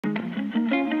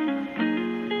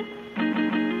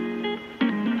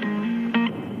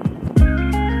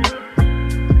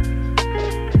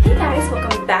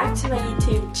back to my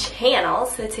YouTube channel.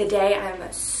 So today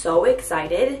I'm so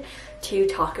excited to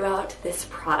talk about this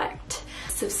product.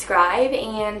 Subscribe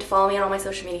and follow me on all my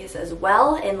social medias as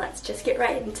well, and let's just get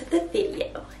right into the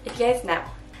video. If you guys know,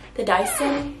 the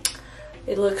Dyson,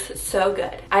 it looks so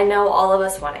good. I know all of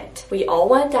us want it. We all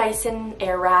want Dyson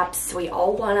air wraps. We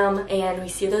all want them, and we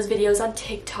see those videos on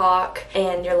TikTok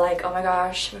and you're like, oh my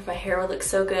gosh, my hair would look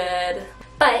so good.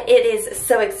 But it is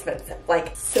so expensive,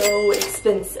 like so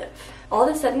expensive. All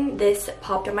of a sudden this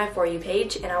popped on my For You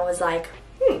page and I was like,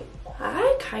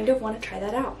 I kind of want to try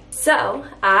that out. So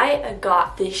I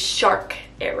got the Shark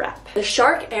air wrap. The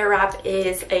Shark air wrap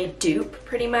is a dupe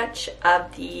pretty much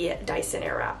of the Dyson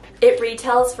air wrap. It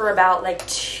retails for about like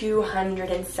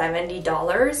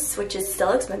 $270, which is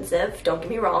still expensive, don't get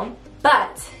me wrong,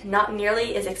 but not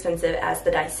nearly as expensive as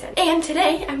the Dyson. And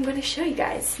today I'm going to show you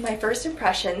guys my first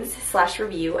impressions /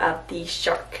 review of the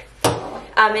Shark.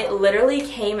 It literally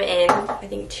came in, I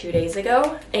think 2 days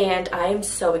ago, and I'm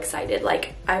so excited.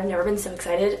 Like, I've never been so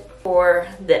excited for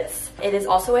this. It is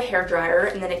also a hair dryer,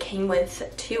 and then it came with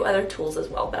 2 other tools as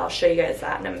well, but I'll show you guys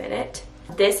that in a minute.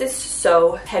 This is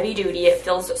so heavy duty. It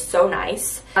feels so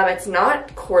nice. It's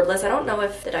not cordless. I don't know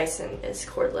if the Dyson is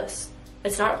cordless.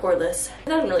 It's not cordless. It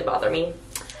doesn't really bother me.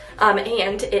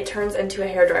 And it turns into a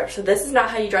hair dryer. So this is not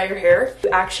how you dry your hair.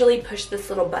 You actually push this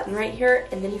little button right here,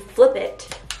 and then you flip it,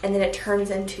 and then it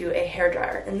turns into a hair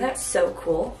dryer, and that's so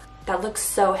cool. That looks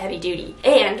so heavy duty.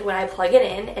 And when I plug it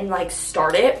in and like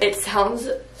start it, it sounds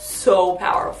so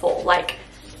powerful, like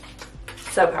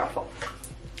so powerful.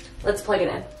 Let's plug it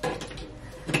in.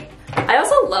 I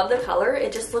also love the color.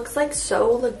 It just looks like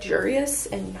so luxurious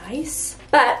and nice.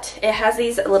 But it has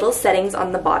these little settings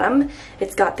on the bottom.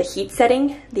 It's got the heat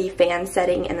setting, the fan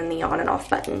setting, and then the on and off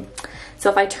button. So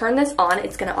if I turn this on,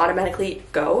 it's gonna automatically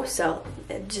go, so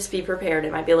just be prepared,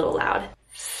 it might be a little loud. And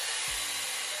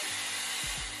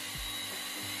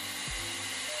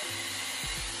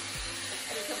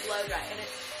it's a blow dry, and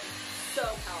it's so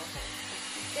powerful.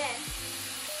 Then,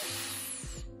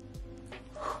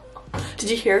 did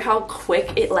you hear how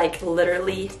quick it like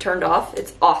literally turned off?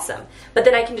 It's awesome. But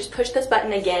then I can just push this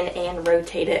button again and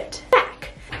rotate it back.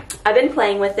 I've been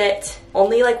playing with it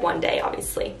only like 1 day,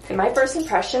 obviously. And my first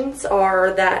impressions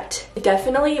are that it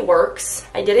definitely works.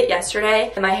 I did it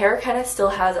yesterday and my hair kind of still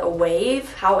has a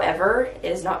wave. However,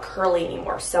 it is not curly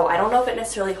anymore. So I don't know if it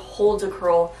necessarily holds a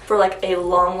curl for like a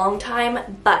long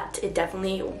time, but it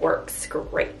definitely works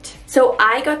great. So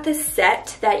I got this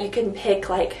set that you can pick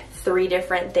like 3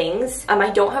 different things. I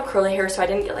don't have curly hair, so I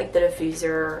didn't get like the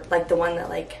diffuser, like the one that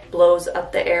like blows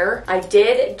up the air. I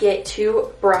did get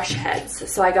 2 brush heads.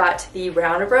 So I got the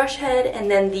rounder brush head and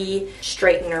then the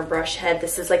straightener brush head.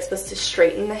 This is like supposed to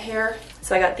straighten the hair.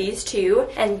 So I got these 2.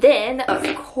 And then of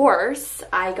course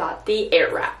I got the air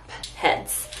wrap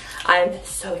heads. I'm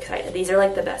so excited. These are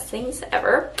like the best things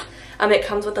ever. It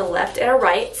comes with a left and a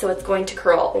right, so it's going to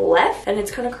curl left and it's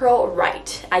going to curl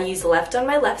right. I use left on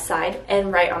my left side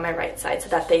and right on my right side so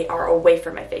that they are away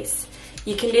from my face.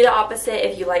 You can do the opposite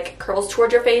if you like curls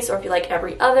towards your face, or if you like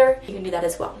every other, you can do that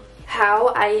as well.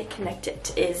 How I connect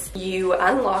it is you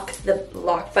unlock the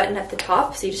lock button at the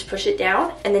top, so you just push it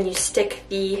down and then you stick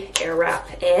the air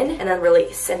wrap in and then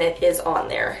release, and it is on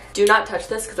there. Do not touch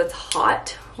this because it's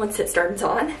hot once it starts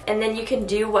on. And then you can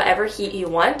do whatever heat you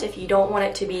want. If you don't want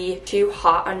it to be too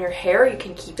hot on your hair, you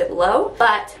can keep it low,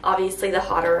 but obviously the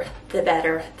hotter the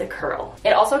better the curl.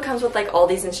 It also comes with like all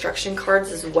these instruction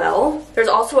cards as well. There's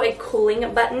also a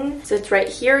cooling button, so it's right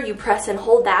here. You press and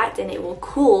hold that and it will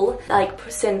cool, like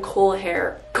send cool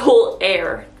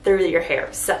air through your hair.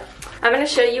 So I'm going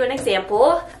to show you an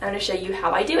example. I'm going to show you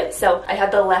how I do it. So I have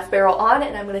the left barrel on,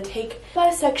 and I'm going to take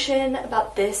about a section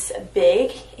about this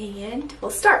big, and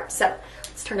we'll start. So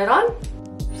let's turn it on.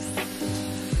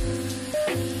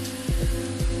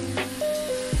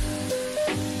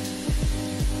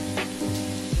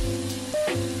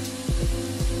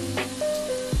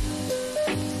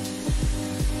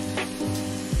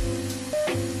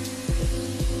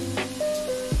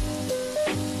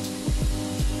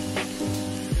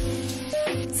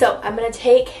 So I'm going to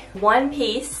take one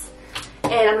piece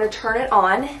and I'm going to turn it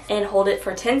on and hold it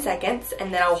for 10 seconds,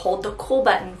 and then I'll hold the cool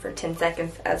button for 10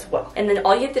 seconds as well. And then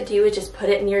all you have to do is just put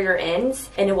it near your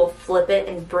ends and it will flip it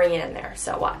and bring it in there.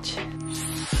 So watch.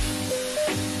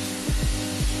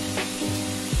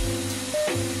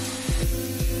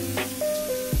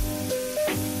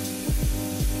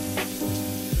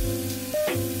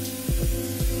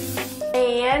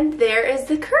 And there is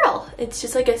the curl. It's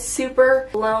just like a super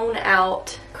blown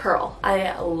out curl.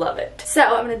 I love it. So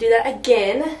I'm gonna do that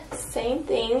again. Same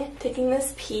thing, taking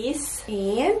this piece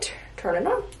and turn it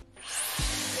on.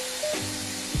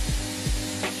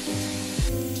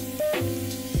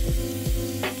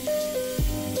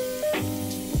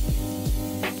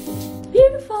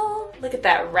 Look at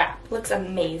that wrap. Looks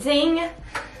amazing.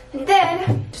 And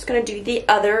then just gonna do the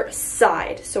other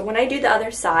side. So when I do the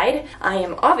other side, I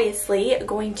am obviously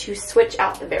going to switch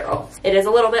out the barrel. It is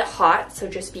a little bit hot, so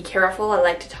just be careful. I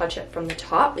like to touch it from the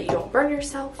top that you don't burn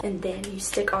yourself. And then you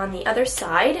stick on the other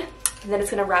side, and then it's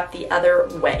gonna wrap the other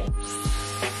way.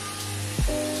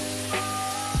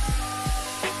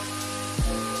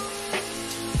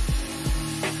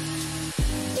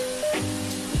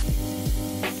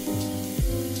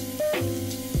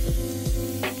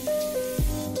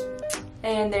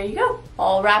 And there you go,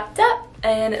 all wrapped up,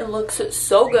 and it looks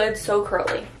so good, so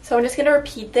curly. So I'm just gonna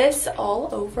repeat this all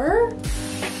over.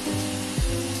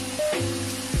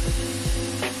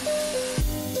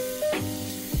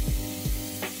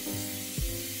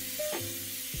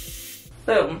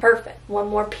 Boom, perfect. One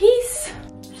more piece.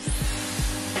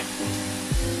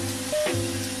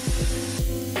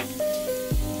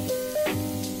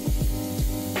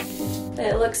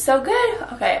 It looks so good.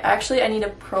 Okay, actually I need to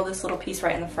curl this little piece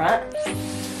right in the front.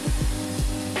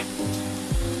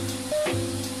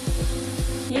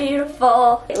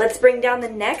 Beautiful. Okay, let's bring down the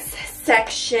next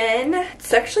section.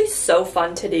 It's actually so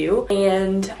fun to do,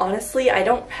 and honestly I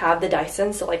don't have the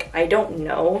Dyson, so like I don't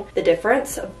know the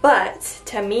difference, but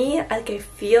to me like I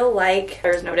feel like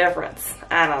there's no difference.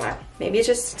 I don't know, maybe it's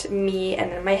just me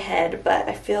and in my head, but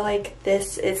I feel like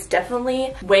this is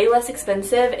definitely way less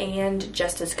expensive and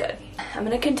just as good. I'm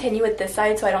gonna continue with this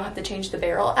side so I don't have to change the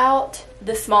barrel out.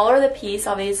 The smaller the piece,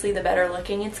 obviously the better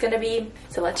looking it's gonna be,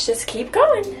 so let's just keep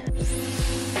going.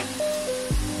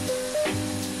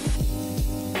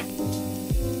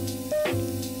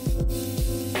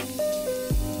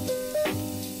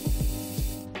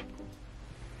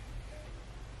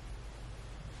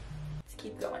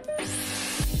 Keep going.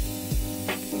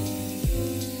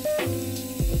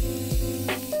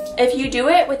 If you do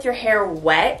it with your hair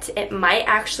wet, it might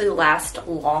actually last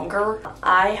longer.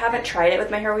 I haven't tried it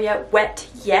with my hair wet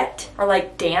yet, or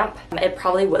like damp. It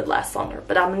probably would last longer,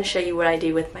 but I'm gonna show you what I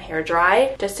do with my hair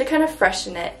dry, just to kind of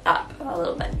freshen it up a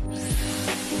little bit.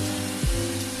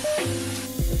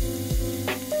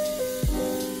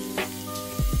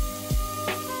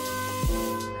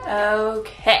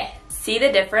 Okay. See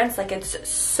the difference? Like, it's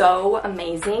so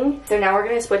amazing. So now we're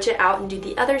gonna switch it out and do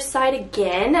the other side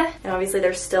again. And obviously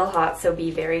they're still hot, so be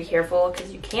very careful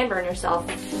because you can burn yourself.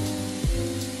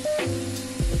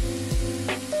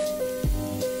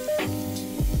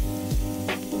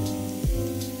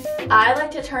 I like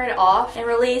to turn it off and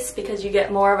release because you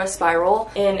get more of a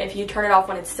spiral. And if you turn it off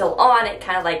when it's still on, it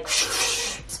kind of like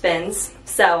spins.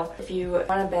 So if you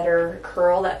want a better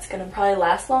curl that's gonna probably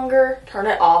last longer, turn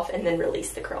it off and then release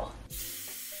the curl.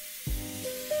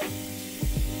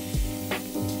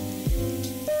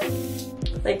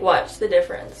 Like, watch the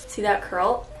difference. See that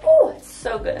curl? Oh, it's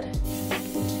so good.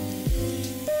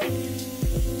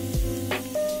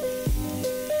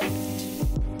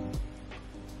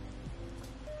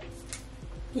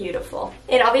 Beautiful.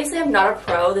 And obviously I'm not a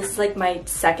pro. This is like my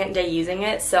second day using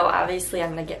it, so obviously I'm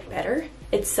gonna get better.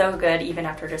 It's so good even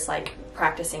after just like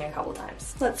practicing a couple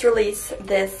times. Let's release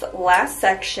this last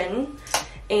section.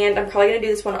 And I'm probably gonna do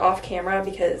this one off camera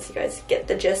because you guys get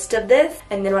the gist of this.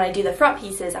 And then when I do the front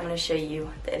pieces, I'm gonna show you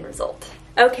the end result.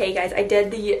 Okay guys, I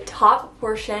did the top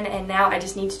portion and now I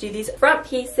just need to do these front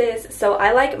pieces. So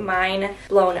I like mine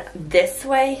blown this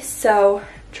way. So I'm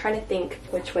trying to think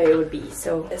which way it would be.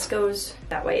 So this goes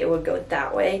that way, it would go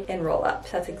that way and roll up.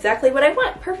 So that's exactly what I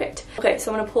want, perfect. Okay, so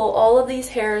I'm gonna pull all of these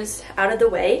hairs out of the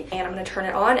way and I'm gonna turn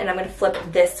it on and I'm gonna flip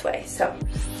this way, so.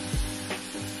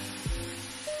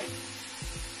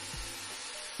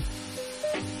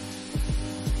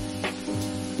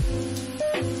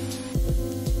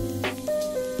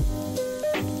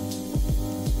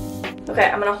 Okay,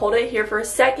 I'm gonna hold it here for a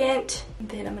second,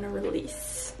 then I'm gonna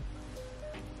release.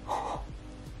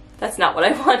 That's not what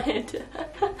I wanted.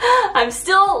 I'm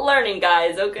still learning,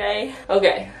 guys, okay?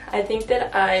 Okay, I think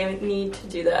that I need to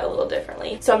do that a little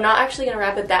differently. So I'm not actually gonna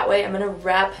wrap it that way. I'm gonna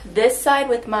wrap this side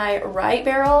with my right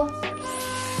barrel.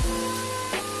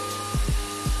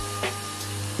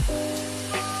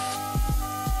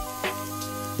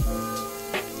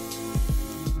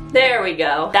 There we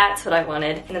go. That's what I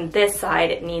wanted. And then this side,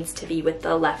 it needs to be with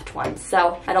the left one.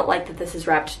 So I don't like that this is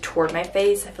wrapped toward my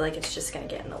face. I feel like it's just gonna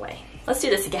get in the way. Let's do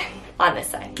this again on this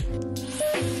side.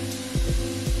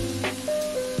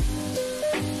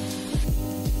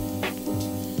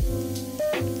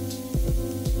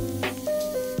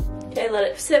 Okay, let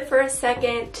it sit for a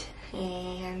second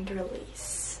and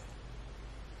release.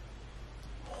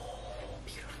 Oh,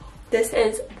 beautiful. This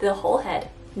is the whole head.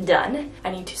 Done.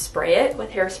 I need to spray it with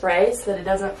hairspray so that it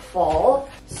doesn't fall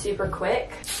super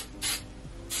quick.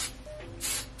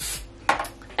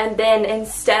 And then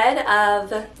instead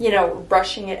of, you know,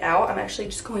 brushing it out, I'm actually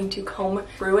just going to comb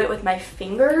through it with my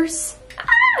fingers.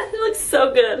 Ah, it looks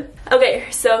so good. Okay,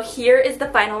 so here is the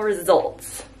final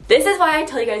results. This is why I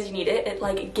tell you guys you need it. It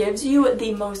like gives you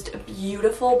the most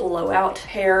beautiful blowout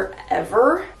hair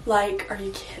ever. Like, are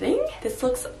you kidding? This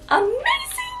looks amazing.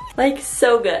 Like,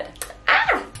 so good.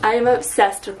 Ah! I am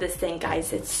obsessed with this thing,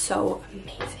 guys. It's so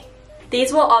amazing.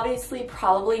 These will obviously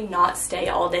probably not stay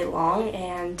all day long,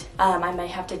 and I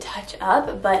might have to touch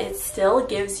up, but it still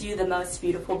gives you the most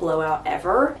beautiful blowout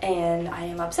ever, and I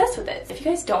am obsessed with it. If you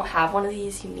guys don't have one of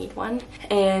these, you need one,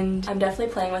 and I'm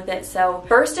definitely playing with it. So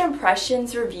first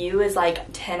impressions review is like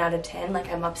 10 out of 10,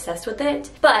 like I'm obsessed with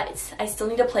it, but I still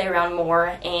need to play around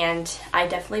more, and I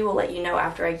definitely will let you know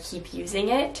after I keep using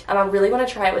it. I really want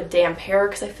to try it with damp hair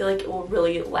because I feel like it will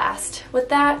really last with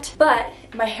that, but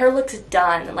my hair looks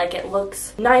done. Like, it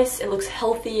looks nice, it looks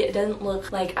healthy, it doesn't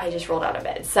look like I just rolled out of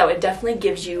bed. So it definitely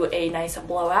gives you a nice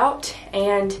blowout,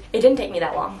 and it didn't take me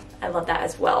that long. I love that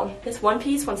as well. This one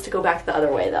piece wants to go back the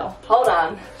other way though. Hold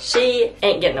on, she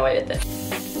ain't getting away with this.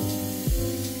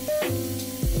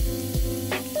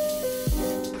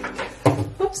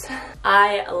 Oops.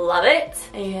 I love it,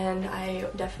 and I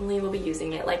definitely will be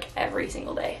using it like every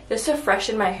single day. Just to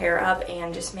freshen my hair up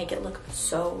and just make it look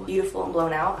so beautiful and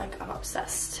blown out. Like, I'm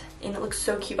obsessed. And it looks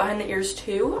so cute behind the ears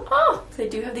too. Oh, they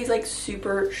do have these like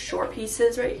super short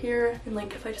pieces right here, and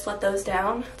like if I just let those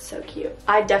down, it's so cute.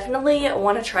 I definitely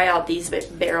want to try out these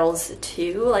barrels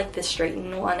too, like the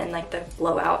straighten one and like the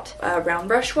blowout round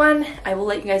brush one. I will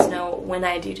let you guys know when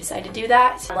I do decide to do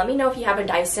that. Let me know if you have a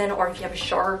Dyson or if you have a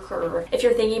Shark, or if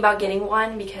you're thinking about getting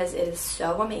one, because it is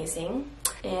so amazing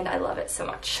and I love it so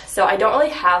much. So I don't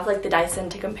really have like the Dyson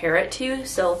to compare it to,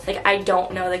 so like I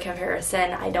don't know the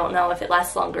comparison. I don't know if it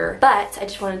lasts longer, but I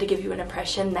just wanted to give you an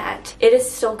impression that it is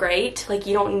still great. Like,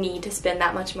 you don't need to spend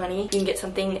that much money. You can get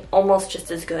something almost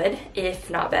just as good, if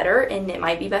not better, and it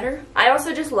might be better. I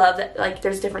also just love that like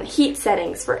there's different heat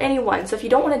settings for anyone. So if you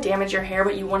don't want to damage your hair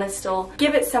but you want to still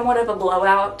give it somewhat of a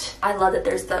blowout, I love that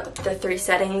there's the 3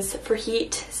 settings for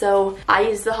heat. So I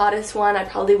use the hottest one. I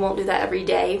probably won't do that every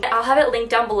day. I'll have it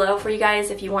linked down below for you guys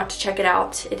if you want to check it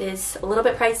out. It is a little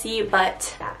bit pricey,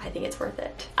 but yeah, I think it's worth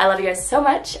it. I love you guys so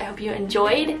much. I hope you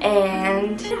enjoyed,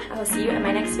 and yeah, I will see you in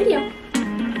my next video.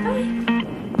 Bye!